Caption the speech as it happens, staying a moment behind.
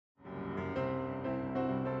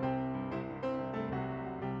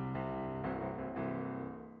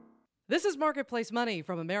This is Marketplace Money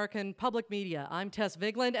from American Public Media. I'm Tess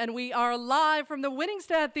Vigeland, and we are live from the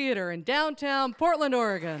Winningstad Theatre in downtown Portland,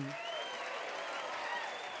 Oregon.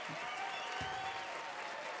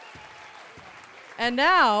 And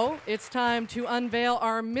now it's time to unveil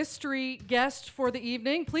our mystery guest for the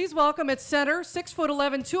evening. Please welcome at center,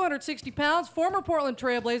 6'11", 260 pounds, former Portland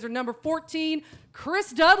Trailblazer, number 14,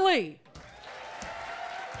 Chris Dudley.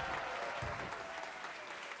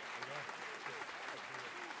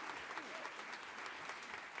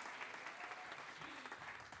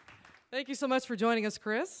 Thank you so much for joining us,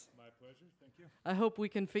 Chris. My pleasure. Thank you. I hope we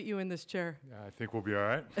can fit you in this chair. Yeah, I think we'll be all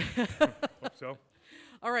right. Hope so.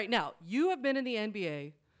 All right, now, you have been in the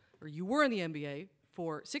NBA, or you were in the NBA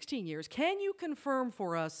for 16 years. Can you confirm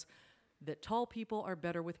for us that tall people are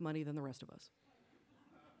better with money than the rest of us?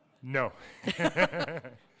 No.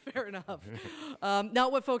 Fair enough. Now,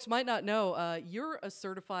 what folks might not know, you're a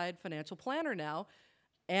certified financial planner now,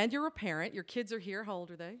 and you're a parent. Your kids are here. How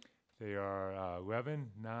old are they? They are 11,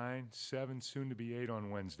 9, 7, soon to be 8 on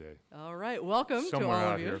Wednesday. All right, welcome Somewhere to all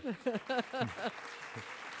out of you. here.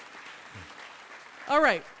 All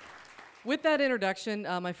right, with that introduction,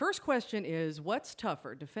 my first question is, what's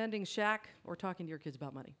tougher, defending Shaq or talking to your kids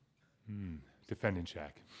about money? Defending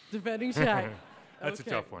Shaq. Defending Shaq. That's Okay.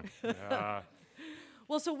 a tough one.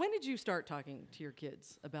 Well, so when did you start talking to your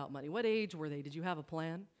kids about money? What age were they? Did you have a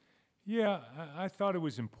plan? Yeah, I thought it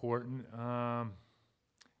was important.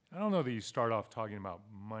 I don't know that you start off talking about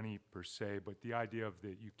money per se, but the idea of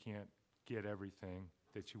that you can't get everything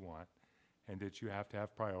that you want, and that you have to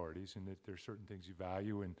have priorities, and that there's certain things you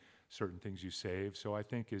value and certain things you save. So I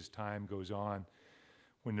think as time goes on,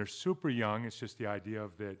 when they're super young, it's just the idea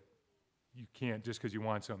of that you can't, just because you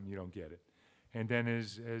want something, you don't get it. And then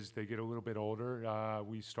as they get a little bit older,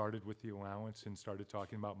 we started with the allowance and started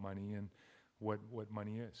talking about money and what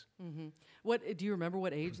money is. Mm-hmm. Do you remember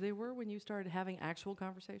what age they were when you started having actual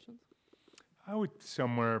conversations? I would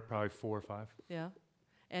somewhere probably 4 or 5. Yeah.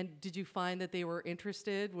 And did you find that they were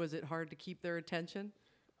interested? Was it hard to keep their attention?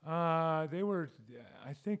 They were,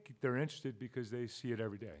 I think they're interested because they see it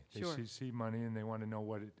every day. They Sure. see money and they want to know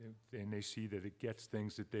what it, and they see that it gets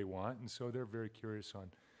things that they want, and so they're very curious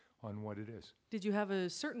on what it is. Did you have a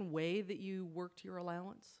certain way that you worked your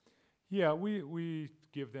allowance? Yeah, we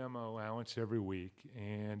give them an allowance every week,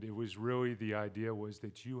 and it was really, the idea was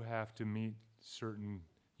that you have to meet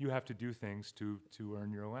you have to do things to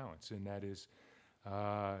earn your allowance, and that is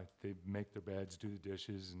they make their beds, do the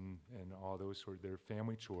dishes, and all those sort of their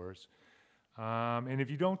family chores. And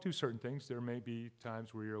if you don't do certain things, there may be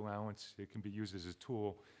times where your allowance, it can be used as a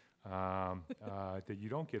tool that you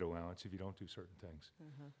don't get allowance if you don't do certain things.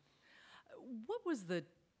 Uh-huh. What was the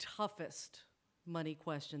toughest money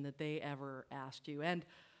question that they ever asked you? And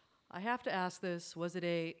I have to ask this, was it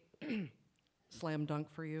a slam dunk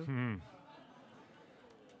for you?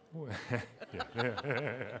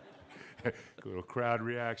 A little crowd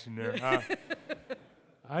reaction there.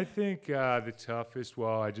 I think the toughest,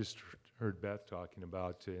 well, I just heard Beth talking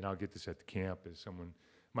about, and I'll get this at the camp as someone,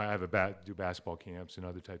 I do basketball camps and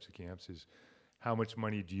other types of camps, is how much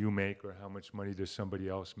money do you make, or how much money does somebody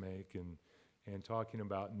else make, and talking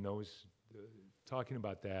about talking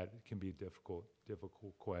about that can be a difficult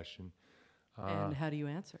question. And how do you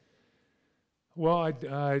answer? Well,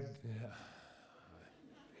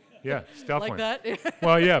 yeah, it's a tough like one. that?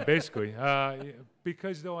 Well, yeah, basically.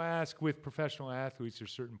 Because they'll ask, with professional athletes,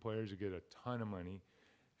 there's certain players who get a ton of money,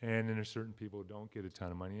 and then there's certain people who don't get a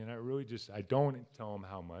ton of money. And I don't tell them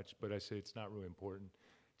how much, but I say it's not really important.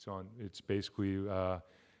 It's basically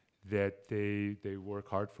that they work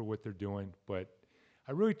hard for what they're doing. But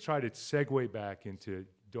I really try to segue back into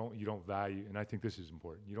you don't value, and I think this is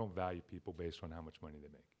important, you don't value people based on how much money they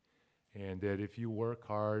make. And that if you work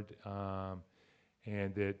hard,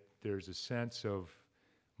 and that there's a sense of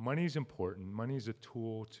money's important. Money's a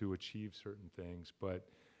tool to achieve certain things, but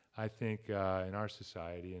I think in our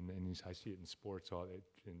society, and I see it in sports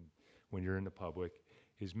and when you're in the public,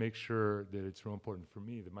 is make sure that it's real important for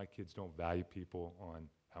me that my kids don't value people on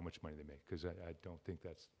how much money they make, because I don't think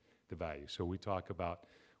that's the value. So we talk about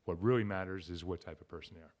what really matters is what type of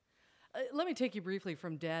person they are. Let me take you briefly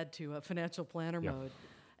from dad to financial planner mode.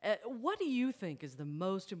 What do you think is the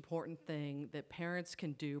most important thing that parents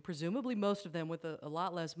can do, presumably most of them with a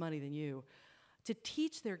lot less money than you, to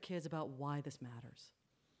teach their kids about why this matters?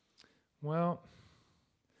 Well,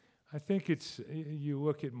 I think you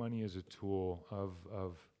look at money as a tool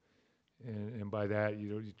and by that,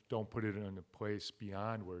 you don't put it in a place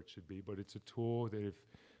beyond where it should be, but it's a tool that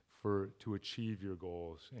to achieve your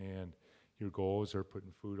goals, and your goals are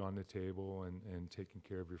putting food on the table and taking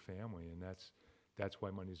care of your family, and that's why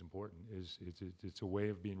money is important. It's a way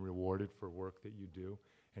of being rewarded for work that you do,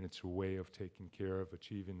 and it's a way of taking care of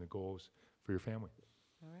achieving the goals for your family.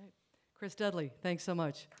 All right. Chris Dudley, thanks so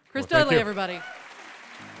much. Chris Well, thank Dudley, you. everybody.